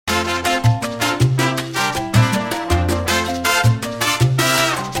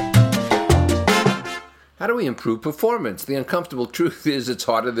How do we improve performance? The uncomfortable truth is it's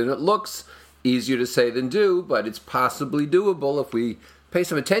harder than it looks, easier to say than do, but it's possibly doable if we pay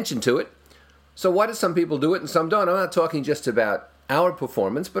some attention to it. So why do some people do it and some don't? I'm not talking just about our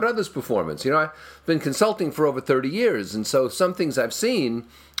performance, but others' performance. I've been consulting for over 30 years, and so some things I've seen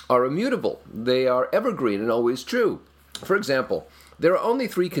are immutable. They are evergreen and always true. For example, there are only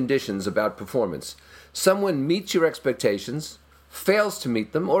 3 conditions about performance. Someone meets your expectations, fails to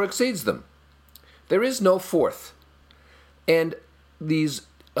meet them, or exceeds them. There is no fourth. And these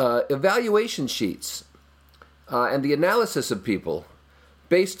evaluation sheets and the analysis of people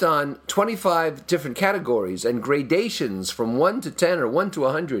based on 25 different categories and gradations from 1 to 10 or 1 to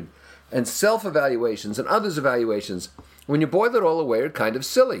 100 and self-evaluations and others' evaluations, when you boil it all away, are kind of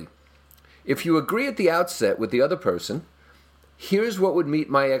silly. If you agree at the outset with the other person, here's what would meet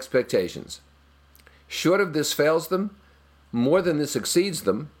my expectations. Short of this fails them, more than this exceeds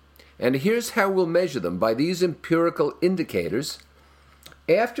them, and here's how we'll measure them by these empirical indicators.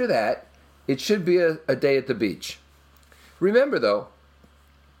 After that, it should be a day at the beach. Remember, though,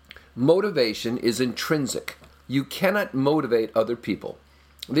 motivation is intrinsic. You cannot motivate other people.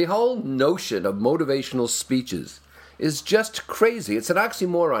 The whole notion of motivational speeches is just crazy. It's an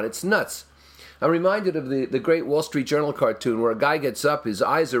oxymoron. It's nuts. I'm reminded of the great Wall Street Journal cartoon where a guy gets up, his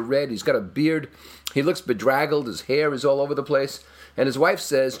eyes are red, he's got a beard, he looks bedraggled, his hair is all over the place, and his wife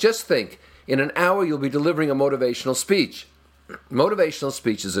says, just think, in an hour you'll be delivering a motivational speech. Motivational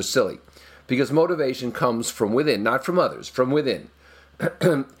speeches are silly because motivation comes from within, not from others, from within.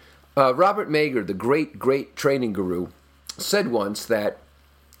 Robert Mager, the great training guru, said once that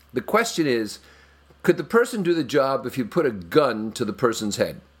the question is, could the person do the job if you put a gun to the person's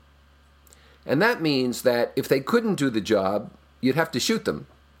head? And that means that if they couldn't do the job, you'd have to shoot them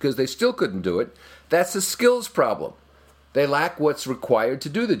because they still couldn't do it. That's a skills problem. They lack what's required to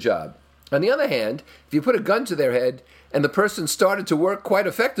do the job. On the other hand, if you put a gun to their head and the person started to work quite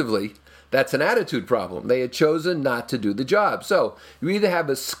effectively, that's an attitude problem. They had chosen not to do the job. So you either have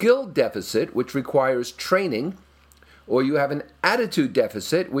a skill deficit, which requires training, or you have an attitude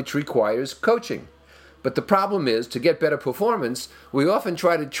deficit, which requires coaching. But the problem is, to get better performance, we often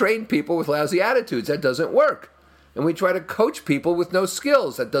try to train people with lousy attitudes. That doesn't work. And we try to coach people with no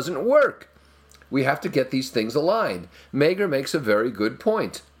skills. That doesn't work. We have to get these things aligned. Mager makes a very good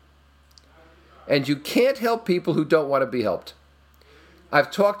point. And you can't help people who don't want to be helped.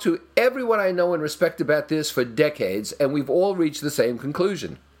 I've talked to everyone I know and respect about this for decades, and we've all reached the same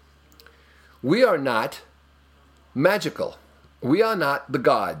conclusion. We are not magical. We are not the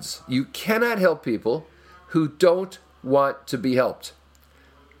gods. You cannot help people who don't want to be helped.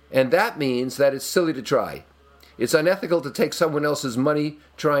 And that means that it's silly to try. It's unethical to take someone else's money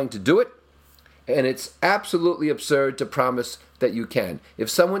trying to do it, and it's absolutely absurd to promise that you can. If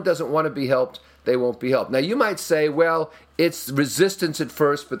someone doesn't want to be helped, they won't be helped. Now, you might say, well, it's resistance at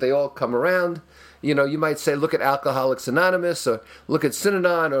first, but they all come around. You might say, look at Alcoholics Anonymous, or look at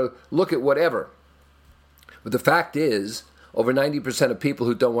Synanon, or look at whatever. But the fact is, over 90% of people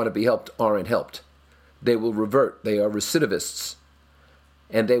who don't want to be helped aren't helped. They will revert. They are recidivists.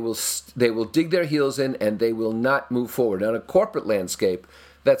 And they will dig their heels in, and they will not move forward. Now, in a corporate landscape,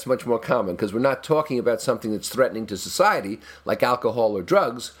 that's much more common because we're not talking about something that's threatening to society, like alcohol or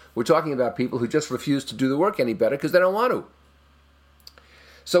drugs. We're talking about people who just refuse to do the work any better because they don't want to.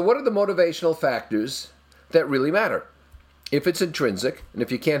 So what are the motivational factors that really matter? If it's intrinsic, and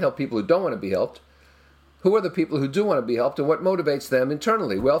if you can't help people who don't want to be helped, who are the people who do want to be helped, and what motivates them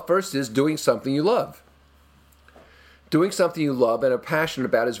internally? Well, first is doing something you love. Doing something you love and are passionate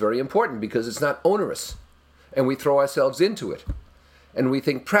about is very important because it's not onerous, and we throw ourselves into it, and we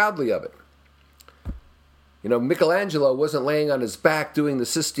think proudly of it. Michelangelo wasn't laying on his back doing the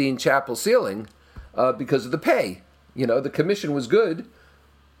Sistine Chapel ceiling because of the pay. The commission was good,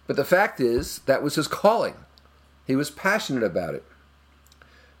 but the fact is that was his calling. He was passionate about it.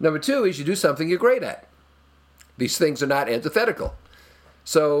 Number 2 is you do something you're great at. These things are not antithetical.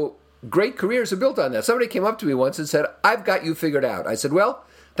 So great careers are built on that. Somebody came up to me once and said, I've got you figured out. I said, well,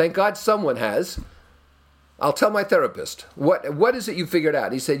 thank God someone has. I'll tell my therapist. What is it you figured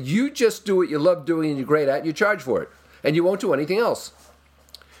out? He said, you just do what you love doing and you're great at, and you charge for it. And you won't do anything else.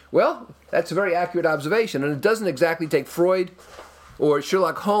 Well, that's a very accurate observation, and it doesn't exactly take Freud or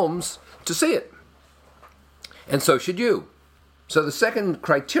Sherlock Holmes to see it. And so should you. So the second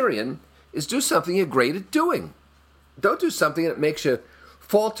criterion is do something you're great at doing. Don't do something that makes you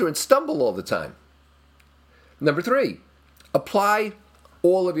falter and stumble all the time. Number 3, apply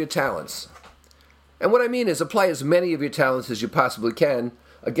all of your talents. And what I mean is apply as many of your talents as you possibly can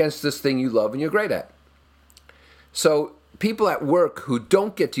against this thing you love and you're great at. So people at work who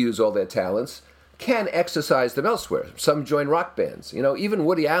don't get to use all their talents can exercise them elsewhere. Some join rock bands. Even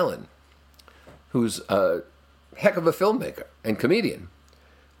Woody Allen, who's a heck of a filmmaker and comedian,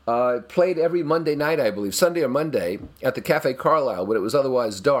 played every Monday night, I believe, Sunday or Monday, at the Cafe Carlyle when it was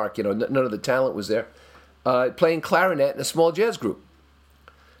otherwise dark. None of the talent was there, playing clarinet in a small jazz group.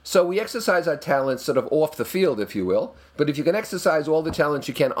 So we exercise our talents sort of off the field, if you will. But if you can exercise all the talents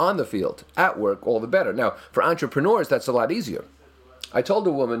you can on the field, at work, all the better. Now, for entrepreneurs, that's a lot easier. I told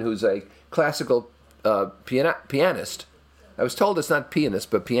a woman who's a classical pianist, I was told it's not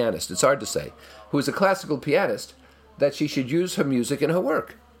pianist, but pianist, it's hard to say, who is a classical pianist, that she should use her music in her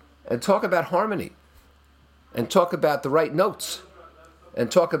work and talk about harmony and talk about the right notes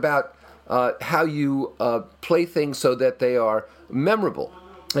and talk about how you play things so that they are memorable.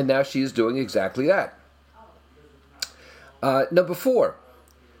 And now she is doing exactly that. Number 4,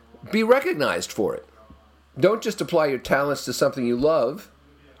 be recognized for it. Don't just apply your talents to something you love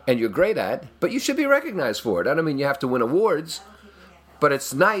and you're great at, but you should be recognized for it. I don't mean you have to win awards, but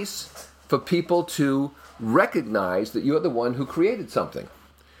it's nice for people to recognize that you're the one who created something.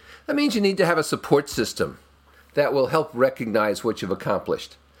 That means you need to have a support system that will help recognize what you've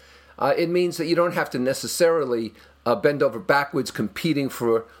accomplished. It means that you don't have to necessarily bend over backwards competing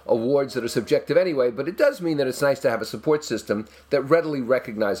for awards that are subjective anyway, but it does mean that it's nice to have a support system that readily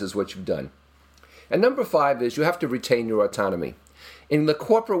recognizes what you've done. And number 5 is you have to retain your autonomy. In the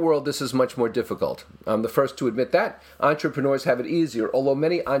corporate world, this is much more difficult. I'm the first to admit that. Entrepreneurs have it easier, although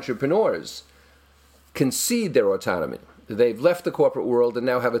many entrepreneurs concede their autonomy. They've left the corporate world and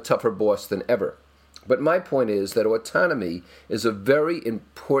now have a tougher boss than ever. But my point is that autonomy is a very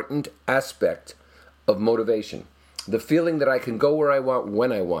important aspect of motivation. The feeling that I can go where I want,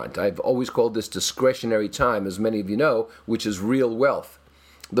 when I want. I've always called this discretionary time, as many of you know, which is real wealth.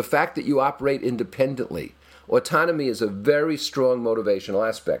 The fact that you operate independently. Autonomy is a very strong motivational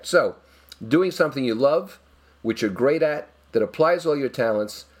aspect. So, doing something you love, which you're great at, that applies all your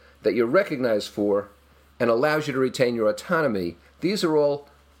talents, that you're recognized for, and allows you to retain your autonomy, these are all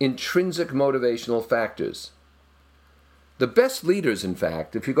intrinsic motivational factors. The best leaders, in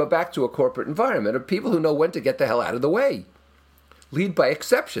fact, if you go back to a corporate environment, are people who know when to get the hell out of the way. Lead by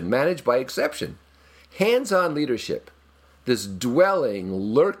exception, manage by exception. Hands-on leadership, this dwelling,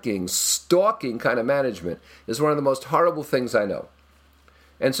 lurking, stalking kind of management is one of the most horrible things I know.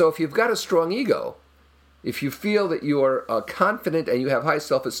 And so if you've got a strong ego, if you feel that you're confident and you have high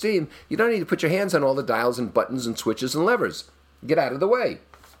self-esteem, you don't need to put your hands on all the dials and buttons and switches and levers. Get out of the way.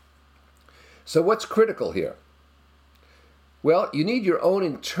 So what's critical here? Well, you need your own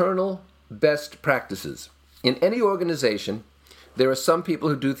internal best practices. In any organization, there are some people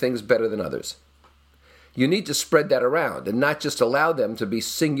who do things better than others. You need to spread that around and not just allow them to be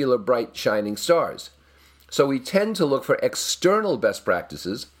singular, bright, shining stars. So we tend to look for external best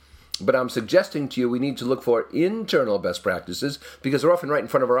practices, but I'm suggesting to you we need to look for internal best practices because they're often right in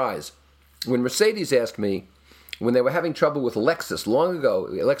front of our eyes. When Mercedes asked me, when they were having trouble with Lexus long ago,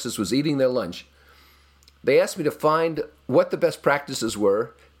 Lexus was eating their lunch, they asked me to find what the best practices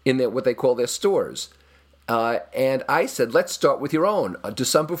were in what they call their stores. And I said, let's start with your own. Do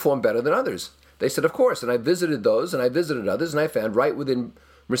some perform better than others? They said, of course. And I visited those, and I visited others, and I found right within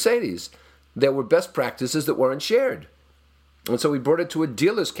Mercedes there were best practices that weren't shared. And so we brought it to a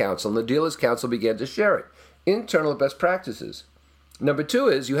dealers' council, and the dealers' council began to share it. Internal best practices. Number 2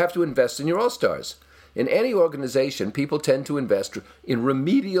 is you have to invest in your all-stars. In any organization, people tend to invest in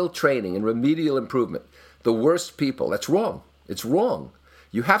remedial training and remedial improvement. The worst people. That's wrong. It's wrong.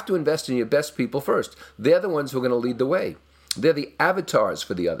 You have to invest in your best people first. They're the ones who are going to lead the way. They're the avatars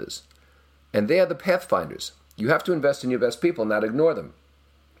for the others. And they are the pathfinders. You have to invest in your best people, not ignore them.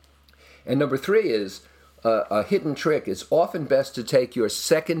 And number 3 is a hidden trick. It's often best to take your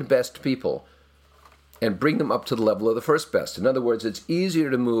second best people and bring them up to the level of the first best. In other words, it's easier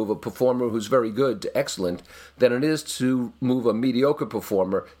to move a performer who's very good to excellent than it is to move a mediocre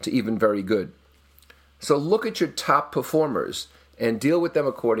performer to even very good. So look at your top performers and deal with them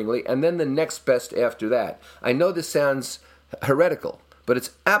accordingly, and then the next best after that. I know this sounds heretical, but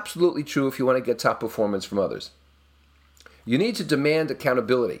it's absolutely true if you want to get top performance from others. You need to demand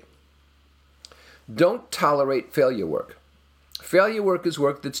accountability. Don't tolerate failure work. Failure work is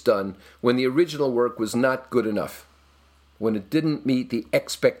work that's done when the original work was not good enough, when it didn't meet the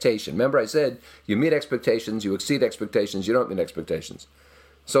expectation. Remember I said you meet expectations, you exceed expectations, you don't meet expectations.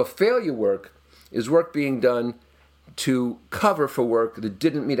 So failure work is work being done to cover for work that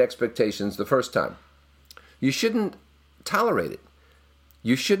didn't meet expectations the first time. You shouldn't tolerate it.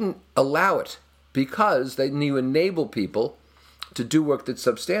 You shouldn't allow it because then you enable people to do work that's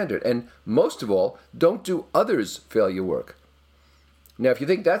substandard. And most of all, don't do others' failure work. Now, if you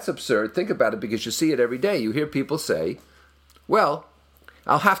think that's absurd, think about it because you see it every day. You hear people say, well,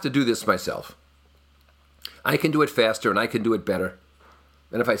 I'll have to do this myself. I can do it faster and I can do it better.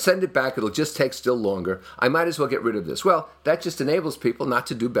 And if I send it back, it'll just take still longer. I might as well get rid of this. Well, that just enables people not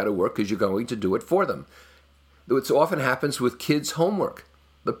to do better work because you're going to do it for them. It often happens with kids' homework.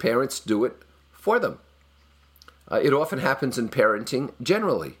 The parents do it for them. It often happens in parenting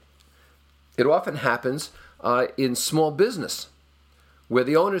generally. It often happens in small business, where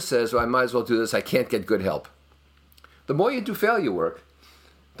the owner says, well, I might as well do this, I can't get good help. The more you do failure work,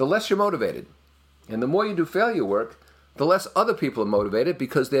 the less you're motivated. And the more you do failure work, the less other people are motivated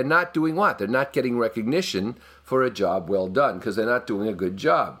because they're not doing what? They're not getting recognition for a job well done because they're not doing a good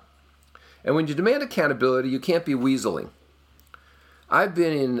job. And when you demand accountability, you can't be weaseling. I've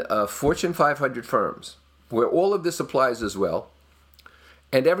been in Fortune 500 firms where all of this applies as well,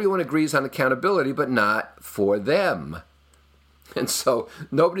 and everyone agrees on accountability, but not for them. And so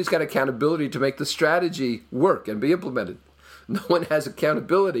nobody's got accountability to make the strategy work and be implemented. No one has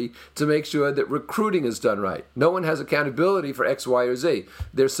accountability to make sure that recruiting is done right. No one has accountability for X, Y, or Z.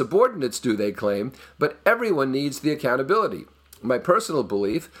 Their subordinates do, they claim, but everyone needs the accountability. My personal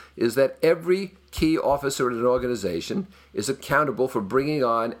belief is that every key officer in an organization is accountable for bringing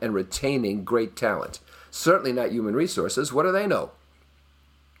on and retaining great talent. Certainly not human resources. What do they know?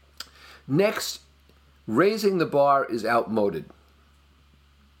 Next, raising the bar is outmoded.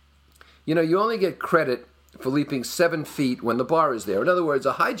 You know, you only get credit for leaping 7 feet when the bar is there. In other words,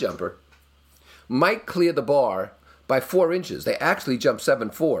 a high jumper might clear the bar by 4 inches. They actually jump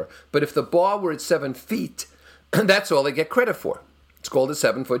 7'4". But if the bar were at 7 feet, that's all they get credit for. It's called a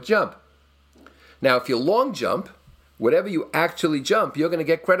 7-foot jump. Now, if you long jump, whatever you actually jump, you're going to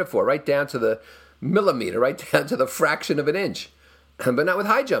get credit for, right down to the millimeter, right down to the fraction of an inch. But not with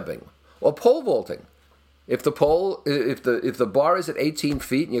high jumping or pole vaulting. If the bar is at 18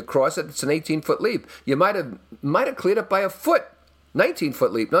 feet and you cross it, it's an 18-foot leap. You might have cleared it by a foot,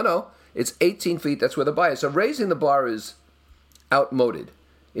 19-foot leap. No, it's 18 feet. That's where the bar is. So raising the bar is outmoded.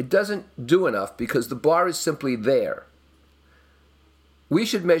 It doesn't do enough because the bar is simply there. We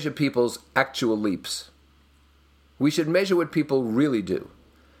should measure people's actual leaps. We should measure what people really do.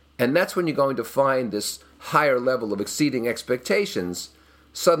 And that's when you're going to find this higher level of exceeding expectations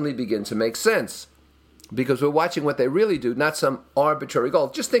suddenly begin to make sense. Because we're watching what they really do, not some arbitrary goal.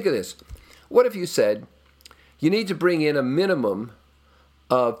 Just think of this. What if you said, you need to bring in a minimum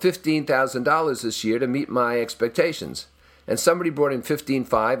of $15,000 this year to meet my expectations? And somebody brought in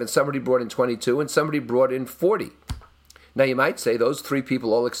 15.5, and somebody brought in 22, and somebody brought in 40. Now you might say those 3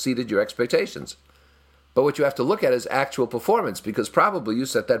 people all exceeded your expectations. But what you have to look at is actual performance, because probably you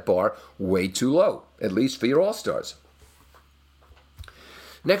set that bar way too low, at least for your all-stars.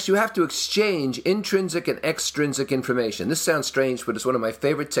 Next, you have to exchange intrinsic and extrinsic information. This sounds strange, but it's one of my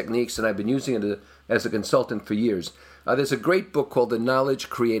favorite techniques, and I've been using it as a consultant for years. There's a great book called The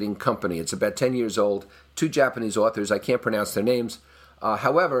Knowledge Creating Company. It's about 10 years old. 2 Japanese authors. I can't pronounce their names.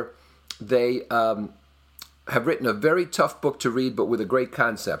 However, they have written a very tough book to read, but with a great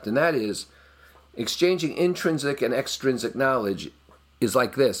concept, and that is exchanging intrinsic and extrinsic knowledge is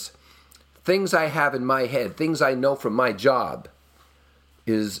like this. Things I have in my head, things I know from my job,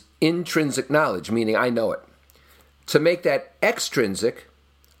 is intrinsic knowledge, meaning I know it. To make that extrinsic,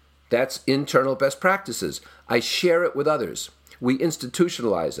 that's internal best practices. I share it with others. We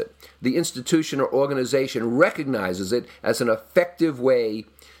institutionalize it. The institution or organization recognizes it as an effective way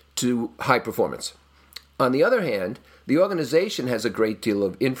to high performance. On the other hand, the organization has a great deal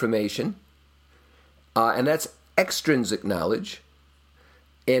of information, and that's extrinsic knowledge,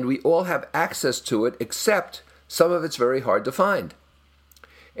 and we all have access to it, except some of it's very hard to find.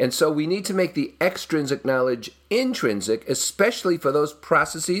 And so we need to make the extrinsic knowledge intrinsic, especially for those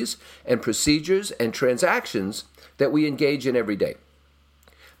processes and procedures and transactions that we engage in every day.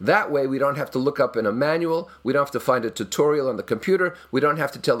 That way we don't have to look up in a manual, we don't have to find a tutorial on the computer, we don't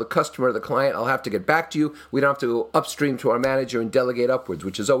have to tell the customer or the client, I'll have to get back to you, we don't have to go upstream to our manager and delegate upwards,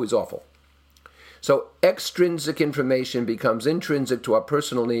 which is always awful. So extrinsic information becomes intrinsic to our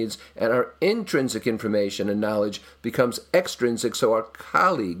personal needs, and our intrinsic information and knowledge becomes extrinsic so our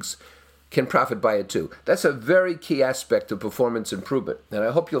colleagues can profit by it too. That's a very key aspect of performance improvement, and I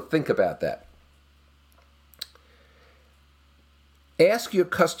hope you'll think about that. Ask your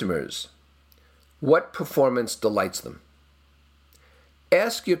customers what performance delights them.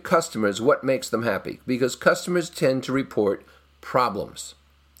 Ask your customers what makes them happy, because customers tend to report problems.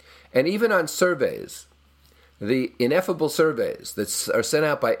 And even on surveys, the ineffable surveys that are sent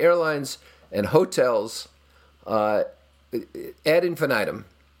out by airlines and hotels ad infinitum,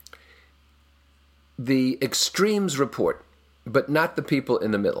 the extremes report. but not the people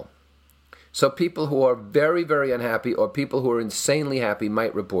in the middle. So people who are very, very unhappy or people who are insanely happy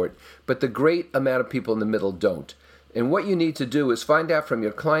might report, but the great amount of people in the middle don't. And what you need to do is find out from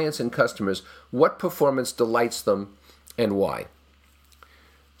your clients and customers what performance delights them and why.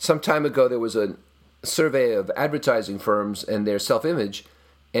 Some time ago, there was a survey of advertising firms and their self-image,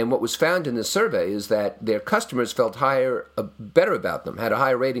 and what was found in this survey is that their customers felt better about them, had a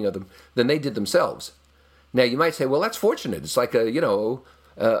higher rating of them than they did themselves. Now, you might say, well, that's fortunate. It's like an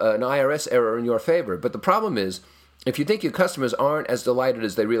IRS error in your favor. But the problem is, if you think your customers aren't as delighted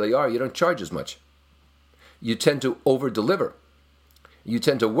as they really are, you don't charge as much. You tend to over-deliver. You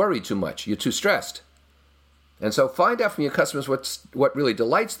tend to worry too much. You're too stressed. And so find out from your customers what really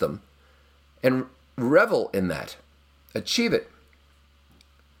delights them and revel in that. Achieve it.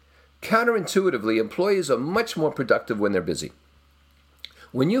 Counterintuitively, employees are much more productive when they're busy.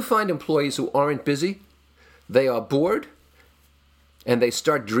 When you find employees who aren't busy, they are bored, and they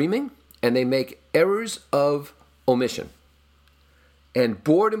start dreaming, and they make errors of omission. And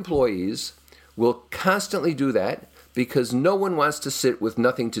bored employees will constantly do that because no one wants to sit with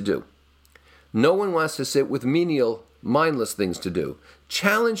nothing to do. No one wants to sit with menial, mindless things to do.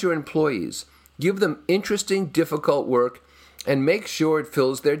 Challenge your employees. Give them interesting, difficult work, and make sure it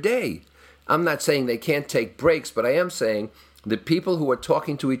fills their day. I'm not saying they can't take breaks, but I am saying that people who are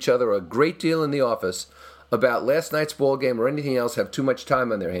talking to each other a great deal in the office about last night's ball game or anything else have too much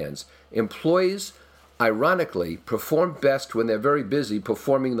time on their hands. Employees, ironically, perform best when they're very busy,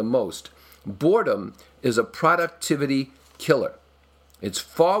 performing the most. Boredom is a productivity killer. It's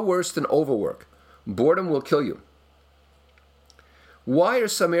far worse than overwork. Boredom will kill you. Why are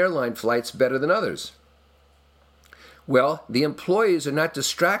some airline flights better than others? Well, the employees are not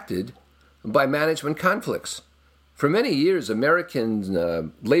distracted by management conflicts. For many years, American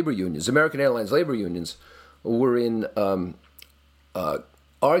Airlines labor unions, were in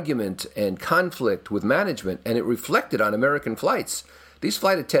argument and conflict with management, and it reflected on American flights. These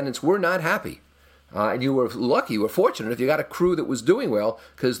flight attendants were not happy. And you were lucky, you were fortunate if you got a crew that was doing well,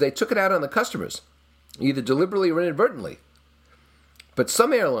 because they took it out on the customers, either deliberately or inadvertently. But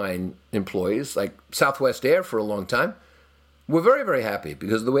some airline employees, like Southwest Air for a long time, were very, very happy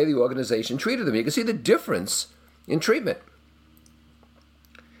because of the way the organization treated them. You can see the difference in treatment.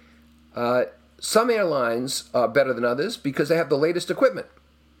 Some airlines are better than others because they have the latest equipment.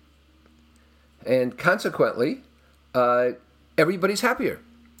 And consequently, everybody's happier.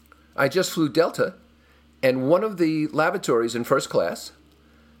 I just flew Delta, and one of the lavatories in first class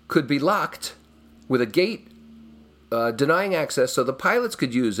could be locked with a gate denying access so the pilots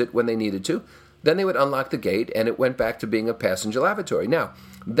could use it when they needed to. Then they would unlock the gate, and it went back to being a passenger lavatory. Now,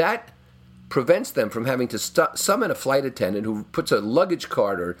 that prevents them from having to summon a flight attendant who puts a luggage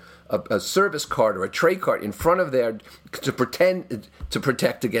cart or a service cart or a tray cart in front of their to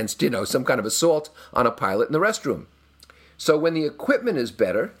protect against some kind of assault on a pilot in the restroom. So when the equipment is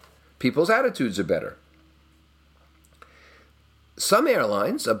better, people's attitudes are better. Some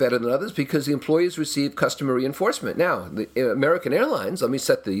airlines are better than others because the employees receive customer reinforcement. Now, the American Airlines, let me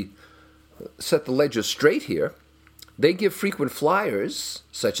set the ledger straight here. They give frequent flyers,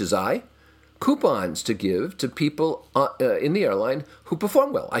 such as I, coupons to give to people in the airline who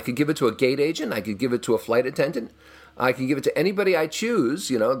perform well. I could give it to a gate agent. I could give it to a flight attendant. I can give it to anybody I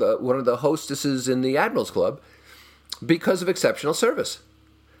choose, one of the hostesses in the Admirals Club, because of exceptional service.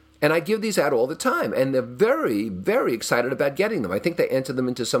 And I give these out all the time, and they're very, very excited about getting them. I think they enter them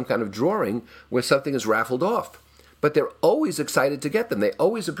into some kind of drawing where something is raffled off. But they're always excited to get them. They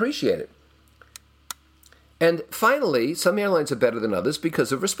always appreciate it. And finally, some airlines are better than others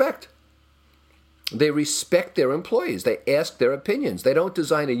because of respect. They respect their employees. They ask their opinions. They don't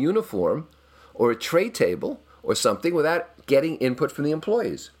design a uniform or a tray table or something without getting input from the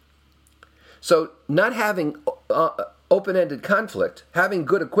employees. So not having open-ended conflict, having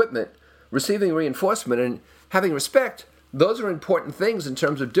good equipment, receiving reinforcement, and having respect, those are important things in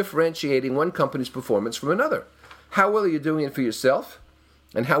terms of differentiating one company's performance from another. How well are you doing it for yourself,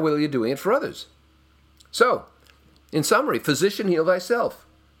 and how well are you doing it for others? So, in summary, physician, heal thyself.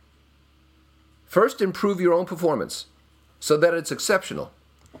 First, improve your own performance so that it's exceptional.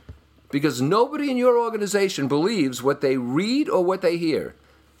 Because nobody in your organization believes what they read or what they hear.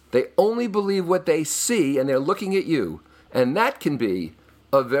 They only believe what they see, and they're looking at you. And that can be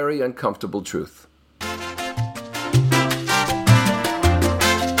a very uncomfortable truth.